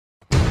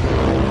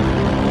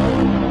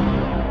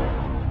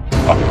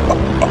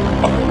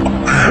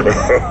Hey,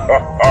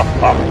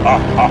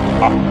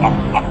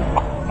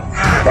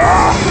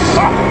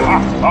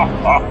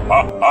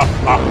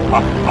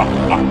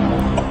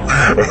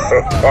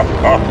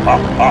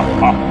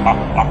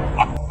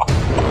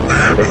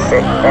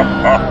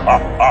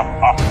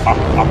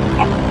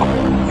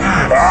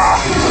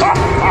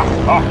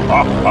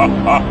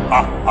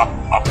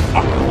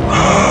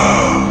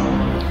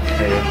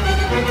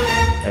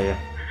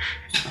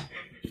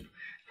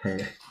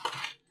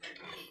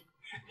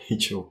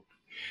 Joe.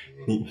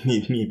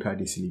 Me,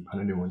 party sleep. I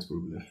don't know what's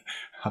problem.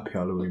 Happy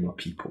Halloween, my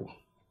people.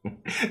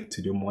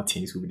 Today, more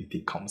things will be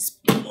the comes.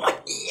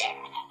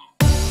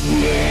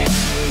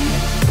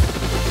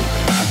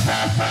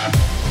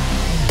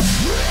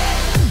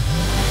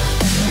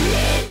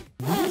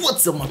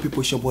 What's up, my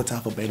people? It's your boy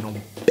Alpha Ben. I'm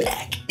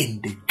back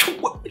in the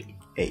trouble.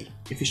 Hey,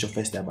 if it's your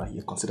first time out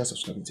here, consider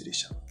subscribing to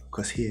this channel.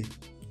 Because here,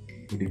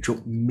 we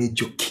drop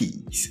major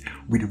keys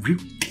with the real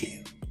deal.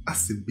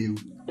 That's a real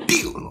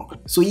deal, no?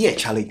 So yeah,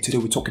 Charlie, today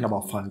we're talking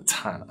about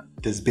Fantana.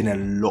 There's been a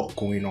lot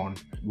going on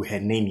with her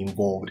name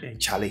involved,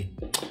 and Charlie,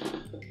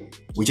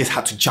 we just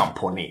had to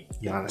jump on it.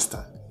 You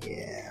understand?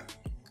 Yeah.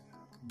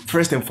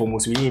 First and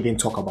foremost, we didn't even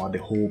talk about the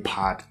whole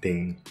part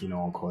thing, you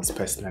know, because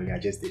personally, I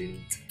just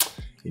didn't,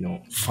 you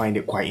know, find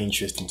it quite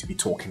interesting to be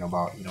talking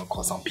about, you know,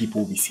 because some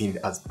people will be seeing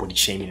it as body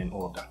shaming and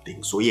all of that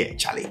thing. So yeah,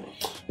 Charlie,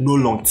 no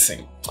long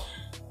thing.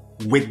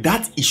 With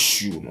that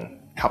issue, you know,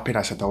 happened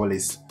at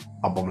Shatawale's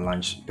album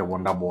launch, The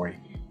Wonder Boy,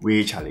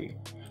 we Charlie,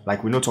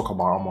 like we don't talk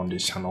about him on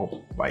this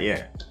channel, but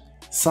yeah,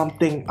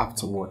 something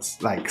afterwards,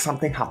 like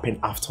something happened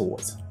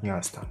afterwards, you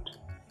understand?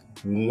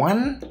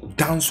 One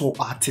dancehall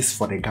artist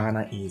for the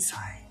Ghana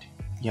inside,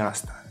 you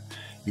understand?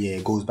 Yeah,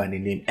 it goes by the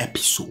name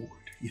Epixode,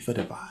 you feel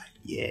the vibe?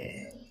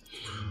 Yeah.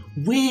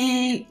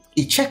 We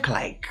check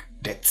like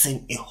the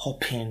thing a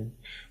hopping,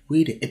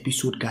 where the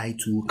Epixode guy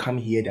to come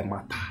here the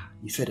matter,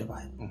 you feel the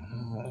vibe?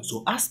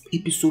 So as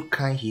Epixode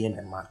can't hear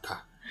the matter,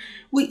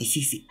 wait, is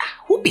he say,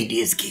 who be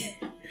this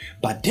girl?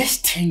 But this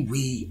thing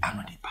we are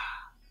not the bar.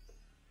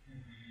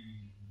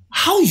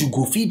 How you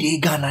go feed the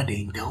Ghana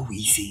then tell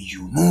we say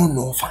you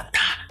no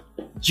Fantana?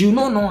 You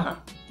know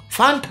her?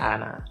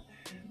 Fantana.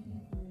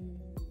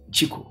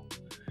 Chico,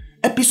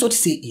 Epixode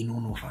say he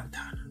no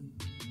Fantana.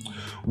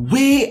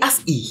 Where as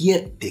he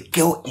hear the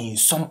girl in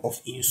some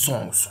of his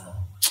songs,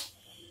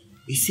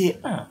 he say,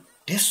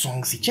 this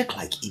songs he check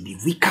like it be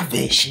weaker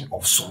version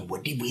of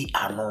somebody we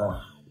are know.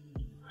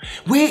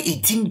 Where a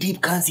team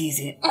deep can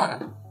say,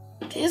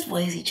 this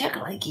boy is a check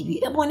like he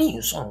be ebony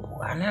in song,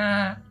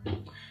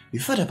 you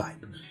feel the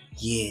vibe?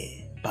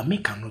 Yeah, but me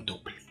cannot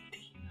play.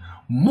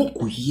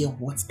 Moku hear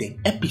what the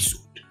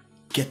Epixode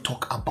get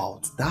talk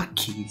about that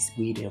case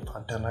where the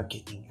Fantana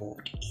get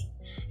involved in.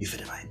 You feel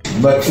the vibe?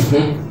 But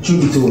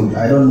truth be told,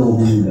 I don't know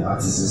who the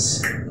artist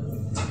is.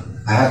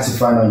 I had to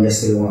find out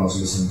yesterday when I was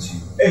listening to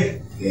you. Hey.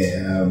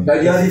 Yeah, but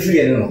you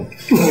don't know.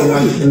 You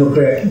don't know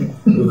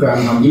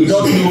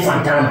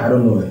Fantana. I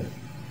don't know it.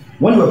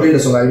 When we were playing the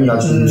song, I didn't have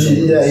to do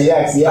something.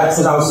 Yeah. I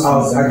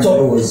thought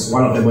it was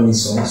one of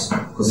Ebony's songs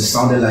because it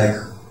sounded like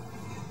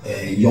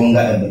a younger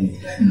Ebony,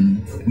 like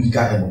a weaker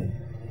Ebony.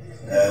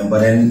 But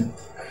then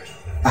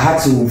I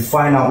had to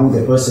find out who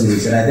the person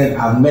is, and I think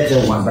I've met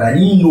her once, but I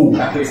didn't know.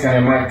 At least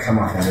I might come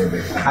out a little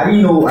bit. I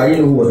didn't know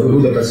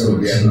who the person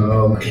was. Yeah.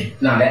 Okay.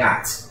 Now the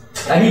act.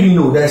 I didn't even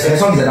know. There's a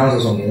song is a dance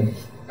or something.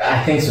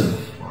 I think so.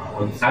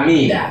 I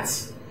mean that.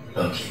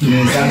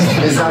 Okay.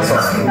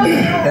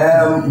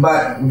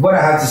 But what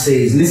I have to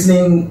say is,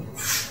 listening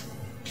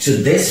to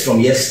this from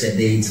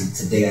yesterday to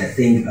today, I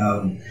think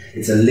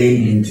it's a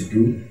lame thing to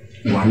do.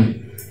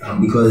 One,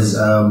 because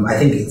I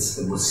think it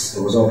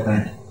was all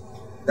planned.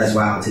 That's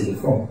why I'll take it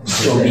from.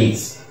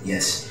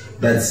 Yes.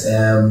 That's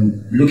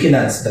looking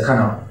at the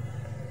kind of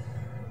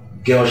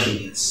girl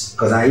she is,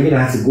 because I even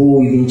had to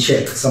go even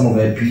check some of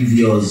her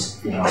previous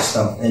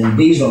stuff, and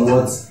based on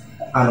what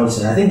Arnold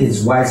said, I think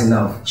it's wise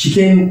enough. She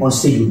came on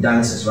stage with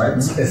dancers, right?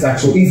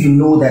 Exactly. So if you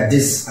know that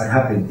this had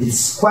happened,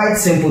 it's quite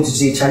simple to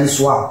say, Charlie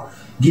Swap,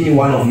 give me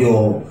one of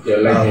your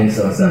legends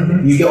or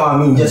something. You get what I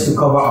mean? Just to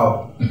cover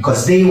up,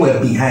 because they were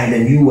behind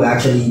and you were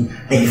actually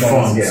in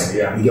front.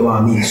 Yeah. You get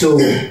what I mean? So,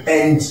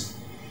 and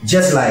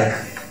just like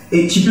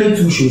she played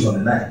 2 shows on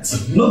the night.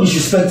 No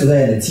disrespect to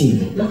her and the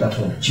team, not at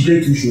all. She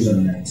played 2 shows on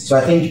the night. So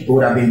I think it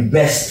would have been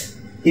best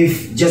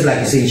if, just like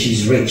you say,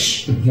 she's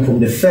rich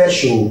from the first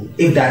show,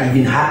 if that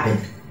even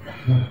happened,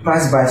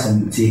 pass by some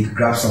boutique,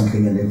 grab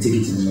something, and then take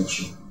it to the next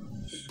show.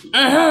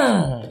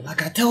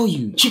 Like I tell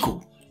you,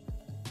 Chico,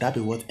 that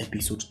be what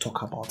Epixode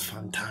talk about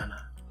Fantana.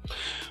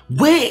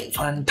 Where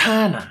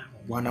Fantana,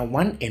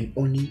 one and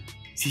only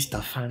sister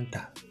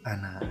Fanta,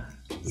 and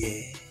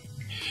yeah.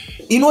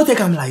 You know, take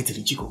him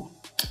lightly, Chico.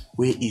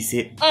 Where he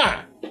say,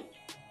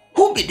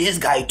 who be this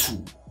guy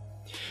too?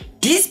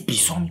 This be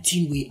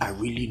something where I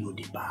really know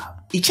the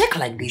bar. It check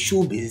like the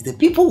showbiz, the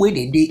people where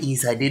they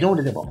inside, they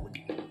don't know about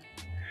money.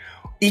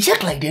 It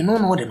check like they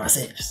don't know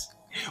themselves.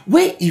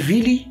 Where it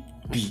really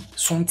be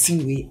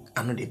something where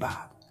I know the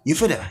bar. You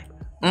feel that right?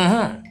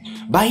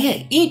 But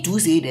yeah, he do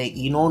say that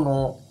you don't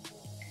know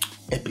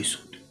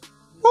Epixode.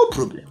 No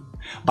problem.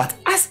 But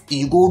as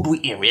you go do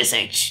in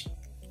research,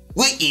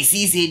 where you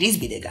see say this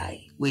be the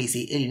guy, where you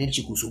say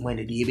Chico so mind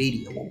the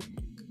baby.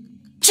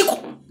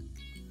 Chico.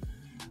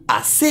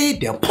 I say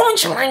the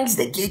punchlines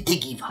the get they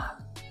give her.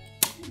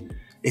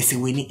 They say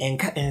when he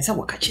enka and say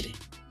wakachire.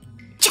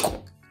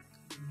 Chico.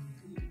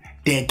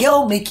 The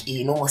girl make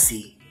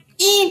say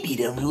he be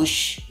the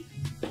rush.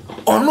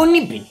 Or no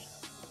nipping.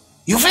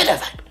 You feel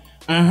that?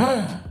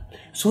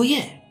 So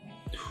yeah.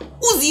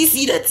 Who's he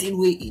see that thing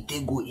where he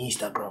take go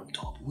Instagram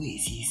top? Where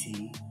is he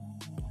see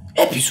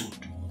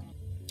episode?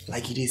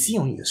 Like you see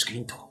on your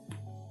screen top.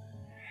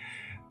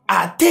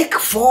 I take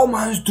 4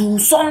 months do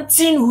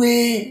something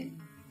where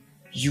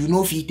you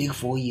know if you take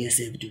 4 years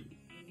to do.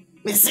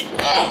 Me say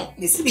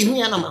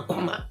me and my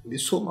mama. Me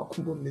so my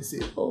kumbo me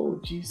say, oh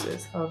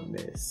Jesus have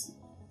mercy.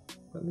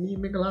 Let me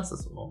make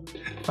glasses on.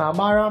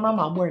 Fabara na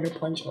my boy in the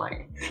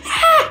punchline.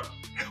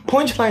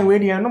 Punchline where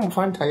they are no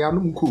Fanta, ya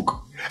no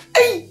cook.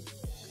 Hey,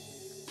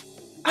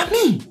 I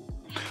mean,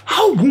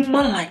 how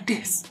woman like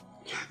this?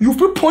 You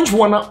feel punch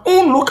one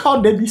own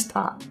local debut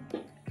star,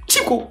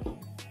 Chico.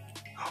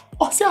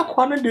 Or say I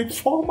corner the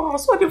 4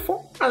 months or the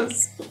 4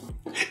 months.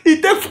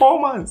 It take 4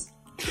 months.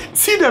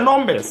 See the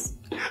numbers: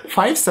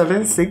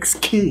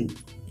 576K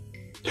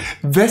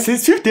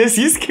versus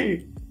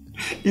 56K.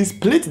 He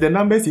split the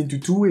numbers into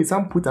 2 ways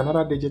and put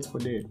another digit for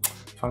the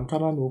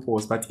Fantana no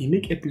force, but he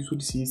make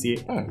episode say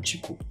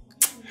Chico.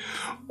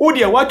 Oh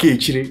dear, what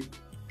actually?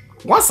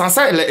 Once I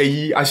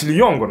say actually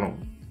young no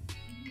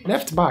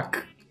left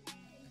back.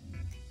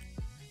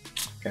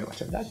 Okay, watch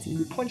that in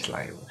the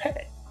punchline.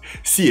 Hey,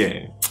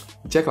 see,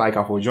 check like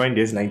I for join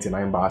this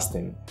 99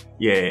 Boston.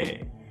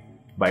 Yeah.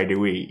 By the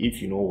way,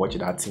 if you know watch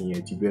that thing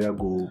yet, you better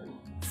go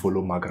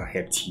follow Magra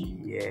Hepti.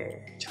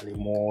 Yeah, Charlie,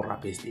 more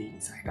rappers stay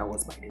inside. That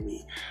was by the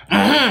way.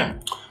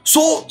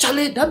 So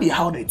Charlie, that be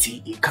how they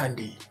see it can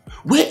be.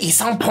 Where is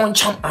some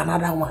punch on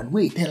another one?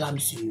 Where tell them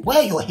say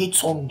where your hit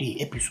song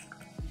the episode.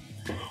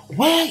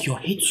 Where your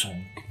hit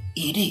song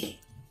it is.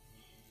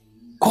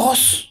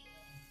 Cause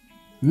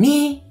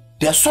me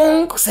the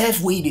song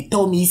self way they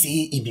tell me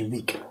say it be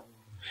weak.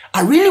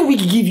 I really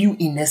weak give you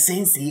in a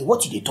sense say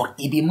what you they talk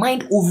it be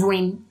mind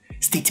overing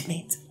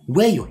statement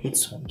where your hit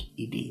song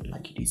it is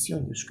like it is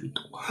on your screen.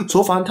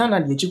 So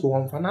Fantana the Chico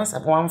one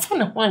fanasa one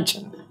funny one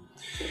channel.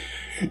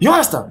 You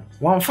understand?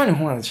 One funny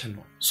one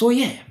channel. So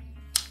yeah,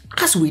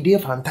 as we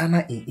did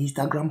Fantana in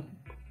Instagram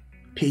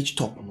page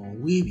top no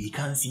where we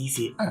can see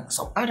say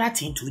some other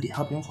thing to they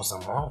helping for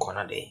some wrong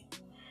corner there.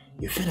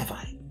 You feel the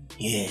vibe?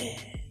 Yeah.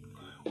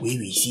 Where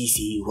we see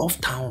say Rough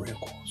Town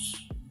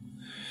Records.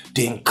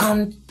 Then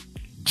come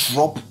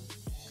drop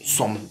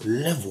some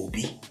level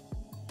B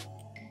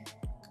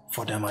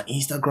for them on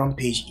Instagram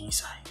page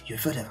inside. You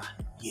feel that?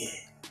 Yeah.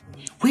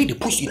 Where they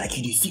push you like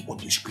you see on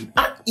the screen.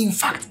 And in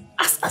fact,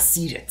 as I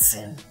see that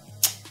thing,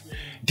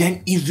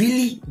 then it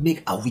really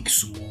make a week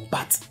small.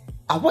 But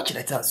I watch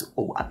it and say,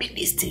 oh, I bet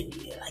this thing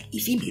here. Like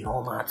if it be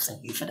normal thing,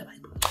 you feel that?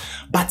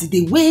 But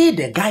the way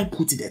the guy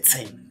put it that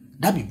thing,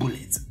 that be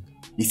bullet.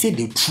 He said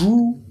the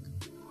true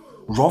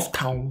Rough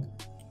Town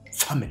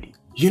family.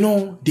 You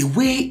know, the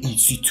way it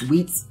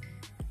situates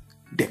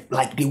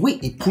the way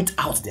it put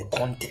out the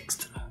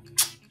context.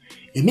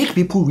 It makes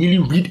people really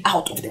read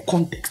out of the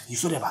context. You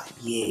saw the vibe?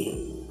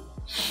 Yeah.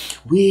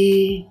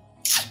 We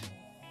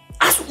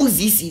as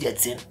Uzi see that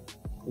thing,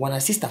 when I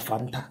sister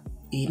Fanta,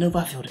 he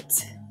never felt that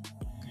thing.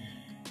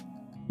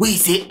 We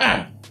say,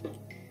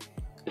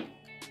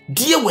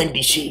 dear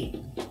Wendy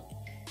Shay,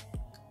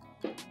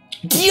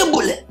 dear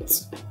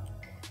Bullet,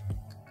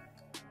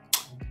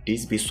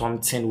 this be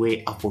something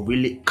where I will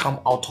really come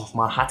out of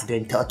my heart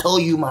then tell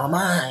you my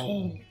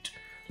mind.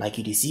 Like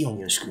you see on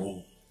your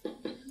screen.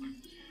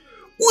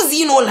 Who's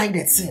you know like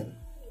that thing?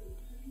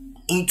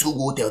 Into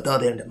go tell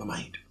them my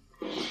mind.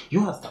 You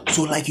understand?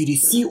 So like you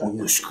see on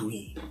your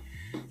screen,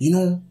 you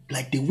know,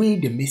 like the way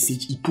the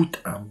message he put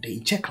they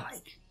check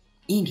like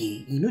in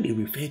the they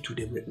refer to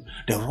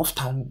the Rough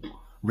Town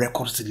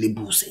Records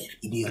label self.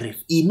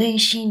 He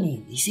mentioned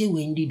him. He say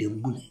Wendy the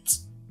Bullet.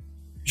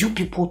 You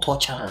people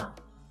torture.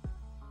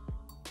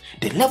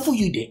 The level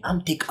you they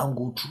take and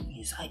go through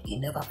inside, you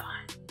never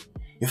find.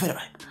 You feel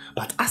right?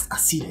 But as I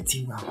see the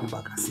thing, I go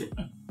back and say,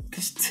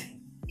 this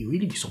thing, it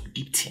really be some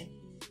deep thing.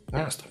 You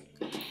understand?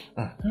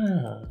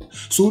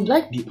 So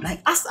like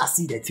as I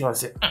see the thing, I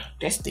say,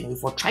 this thing,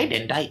 before try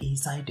and die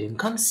inside them,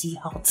 come see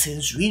how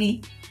things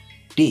really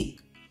they.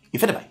 You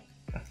feel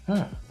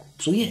right?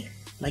 So yeah,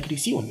 like you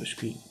see on your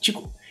screen,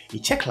 Chico, you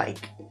check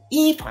like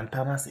if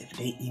Fantana says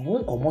they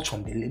won't come out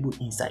from the label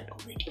inside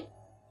already.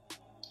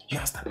 You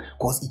understand?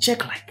 Because he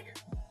check like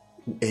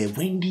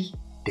Wendy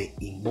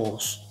the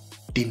boss,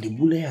 then the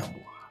bullet.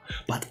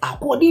 But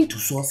according to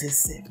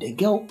sources, the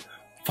girl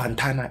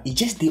Fantana, he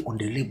just stay on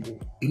the label.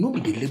 It not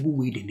be the label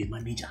way than the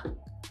manager.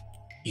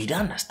 You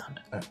don't understand?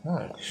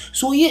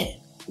 So yeah,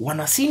 when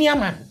a senior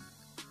man,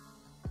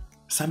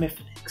 Sam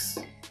Flex,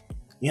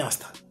 you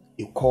understand?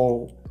 You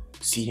call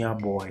senior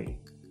boy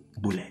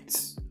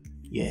Bullets.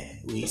 Yeah,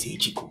 we say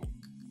Chico.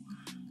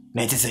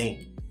 Now it's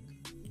saying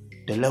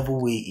the level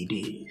way it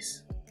is.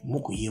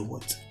 Moko hear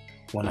what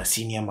when a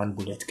senior man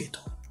bullet get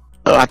on?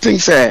 I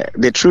think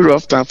the true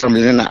rough time from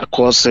the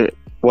course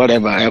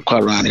whatever I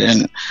call around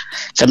and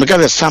so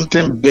because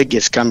something big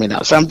is coming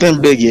out,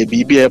 something big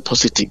be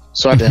positive.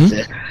 So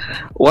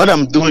what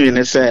I'm doing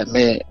is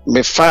me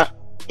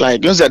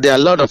like you said, there are a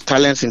lot of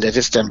talents in the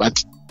system,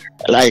 but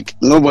like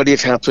nobody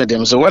is helping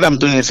them. So what I'm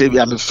doing is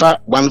I'm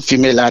one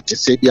female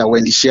artist, say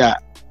Wendy Shay.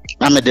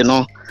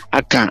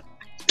 I can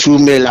 2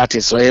 male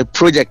artists or a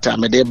project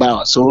I'm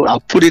about. So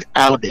I'll put it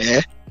out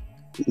there.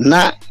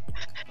 Now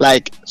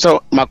like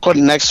so my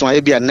next one,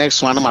 maybe a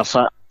next one my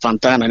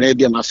Fantana,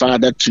 maybe my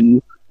father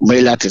 2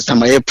 male artists.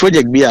 I'm a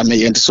project be a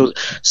so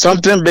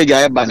something big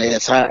I ban a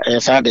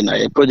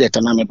project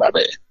and I'm about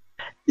it.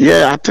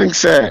 Yeah, I think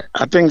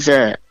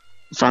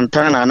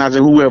Fantana and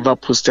whoever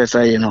posted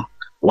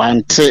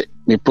one take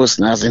me post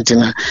nothing.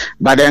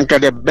 But then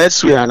the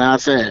best way and I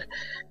say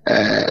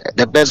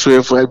the best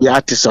way for every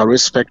artist or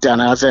respect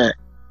and I say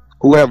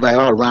whoever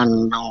all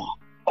run now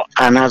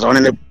and as on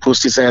the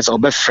post says or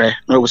be free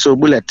no so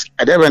bullet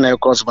I never know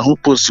cause who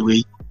post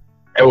we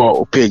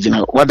or page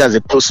what does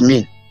the post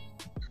mean?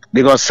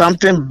 Because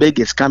something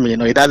big is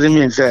coming, it doesn't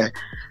mean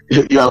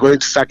you are going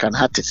to sack an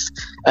artist.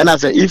 And I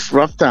say if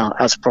Rough Town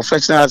as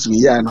professional as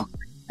we are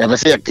ever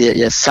say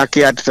sack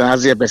artist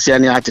as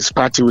any artist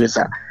party with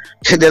her.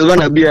 There's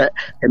gonna be a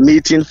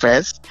meeting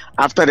first.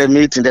 After the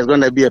meeting there's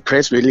gonna be a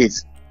press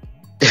release.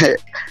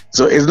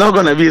 So it's not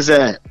gonna be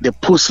the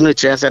post no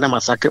chance and I'm a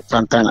sack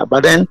Fantana.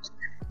 But then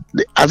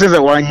I think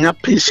the one you're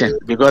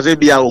patient because it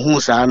be our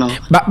no.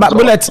 But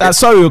Bullet,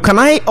 sorry, can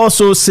I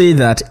also say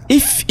that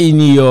if in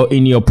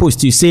your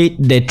post you say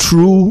the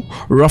true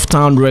Rough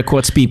Town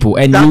Records people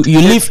and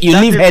you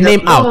leave her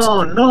name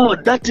out? No,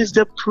 that is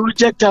the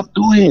project I'm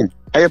doing.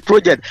 A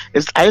project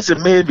is I say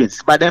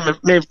Mavis, but then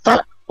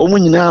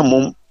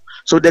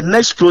so the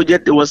next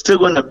project it was still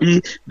gonna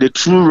be the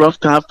true Rough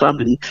Town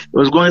family. It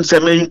was going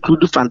to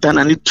include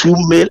Fantana and 2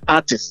 male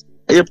artists.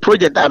 A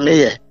project I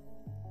made.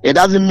 It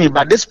doesn't mean,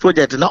 but this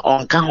project is not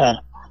on Kahon.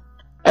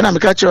 And I'm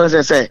catching as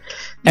I say.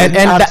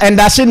 And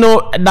does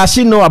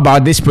she know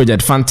about this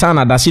project?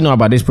 Fantana, does she know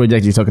about this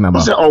project you're talking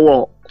about?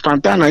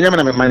 Fantana,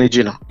 I'm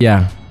managing.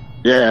 Yeah,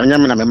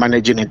 I'm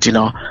managing it,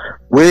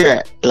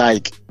 where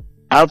like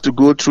I have to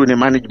go through the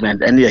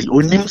management and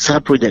only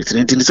some projects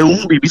and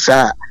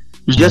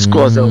you just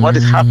cause what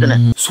is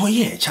happening. So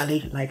yeah,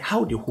 Charlie, like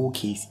how the whole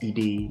case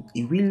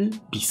it really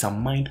be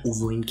some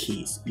mind-overing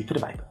case. You put the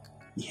Bible.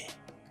 Yeah.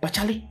 But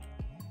Charlie,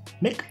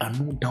 make a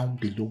note down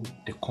below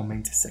the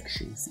comment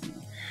section.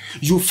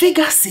 You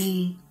figure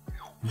say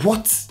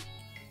what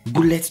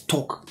Bullet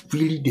talk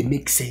really they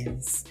make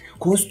sense.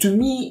 Cause to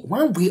me,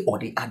 one way or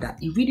the other,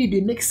 it really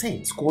they make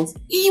sense. Cause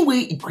he way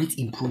it create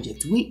in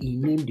project, where he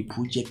named the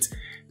project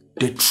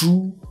the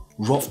true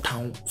Rough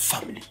Town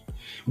family.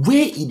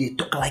 Where they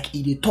talk like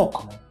they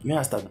talk, you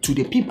understand? To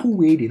the people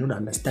where they don't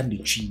understand the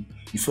tree,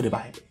 you feel the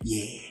Bible.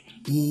 Yeah.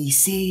 He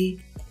say,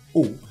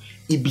 oh,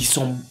 it be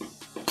some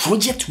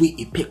project where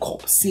a pick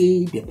up,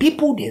 say the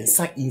people they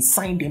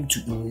sign them to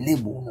in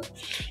label,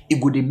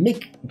 it would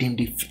make them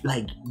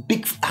like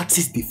big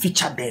artists they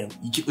feature them.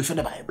 You feel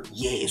the Bible?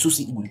 Yeah, so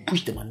see it will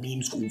push them and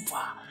names go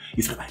far.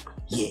 You feel the Bible?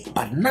 Yeah,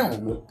 but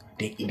now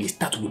they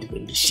start with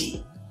Wendy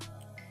Shay.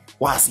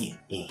 What's it?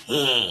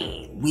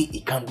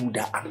 We can't do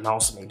that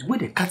announcement. Where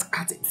the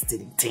cut it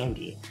still 10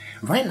 day.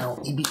 Right now,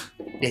 it be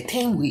the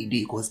 10 way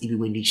day because it be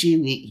when the Shay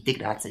way he take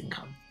that thing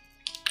come.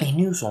 A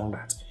new song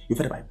that you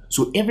feel the Bible.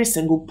 So every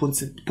single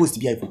post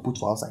be if you put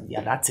for outside,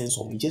 yeah, that 10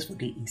 song just for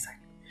the inside.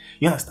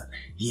 You understand?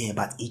 Yeah,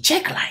 but he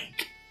check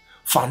like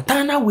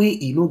Fantana way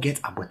he no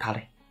get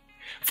abotare.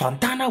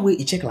 Fantana way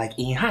he check like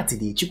in heart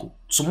the chico.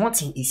 So one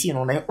thing is here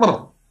on like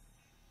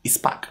it's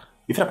back.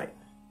 You feel the Bible?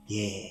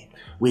 Yeah.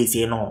 We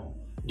say no.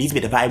 This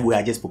be the vibe where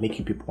I just for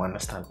making people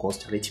understand cause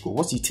theoretical.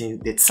 What you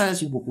think the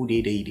science people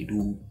they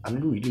do, I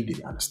don't really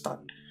they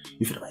understand.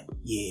 You feel like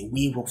yeah,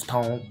 we Rough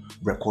Town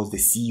Records, the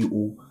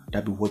CEO,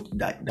 that be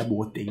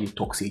what they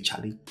talk say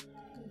Charlie.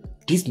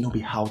 This no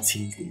be how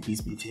things they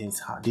this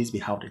be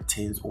how the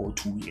things all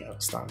 2 years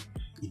understand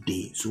it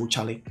day. So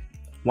Charlie,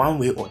 one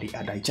way or the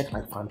other, I check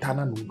like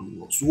Fantana no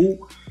do.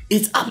 So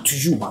it's up to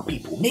you, my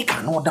people. Make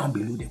a note down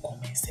below the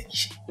comment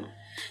section.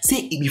 Say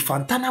it be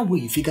Fantana where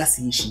you figure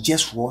say she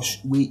just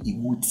rush where it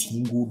would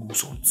him go do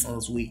some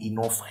things where it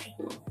not fine.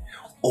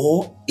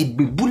 Or it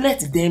be Bullet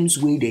them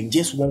way they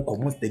just won't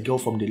come the girl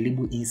from the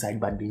label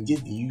inside, but then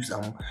just they use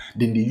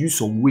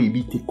some way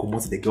we take come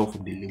the girl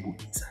from the label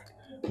inside.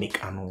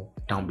 Make a note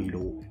down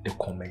below the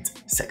comment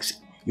section.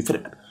 You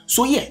feel that?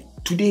 So yeah,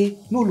 today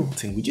no long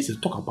thing, we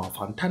just talk about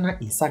Fantana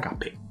in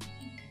Sagape.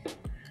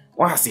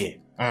 What I say?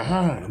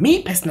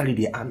 Me personally,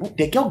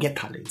 the girl get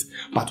talent,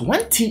 but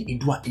one thing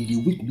it do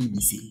it with me be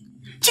say,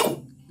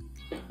 Chico,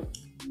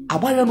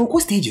 abaya no go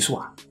stages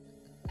wa.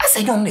 I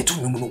say young ne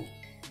to no.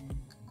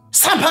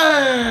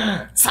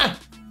 Sampa, sam.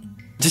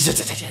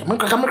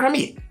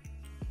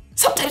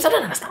 Sometimes I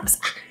don't understand.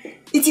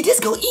 It's this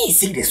girl he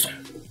sing this song,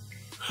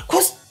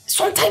 cause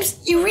sometimes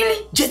it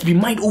really just be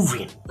mind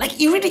overing,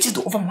 like it really just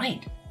do over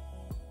mind.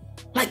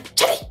 Like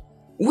Charlie,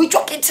 we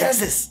joking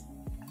senses,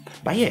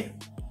 but yeah.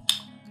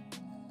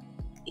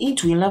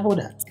 into in level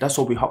that. That's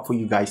what we have for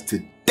you guys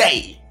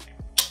today.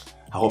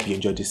 I hope you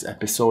enjoyed this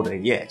episode.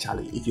 And yeah,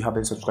 Charlie, if you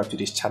haven't subscribed to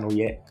this channel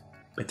yet,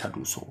 better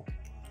do so.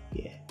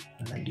 Yeah,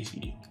 and like this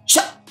video.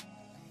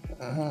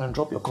 And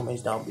drop your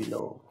comments down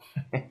below.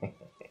 I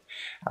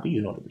mean,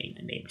 you know the name.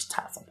 The name is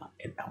Tafaba,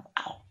 and I'm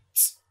out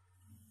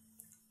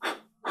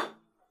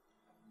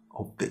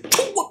of the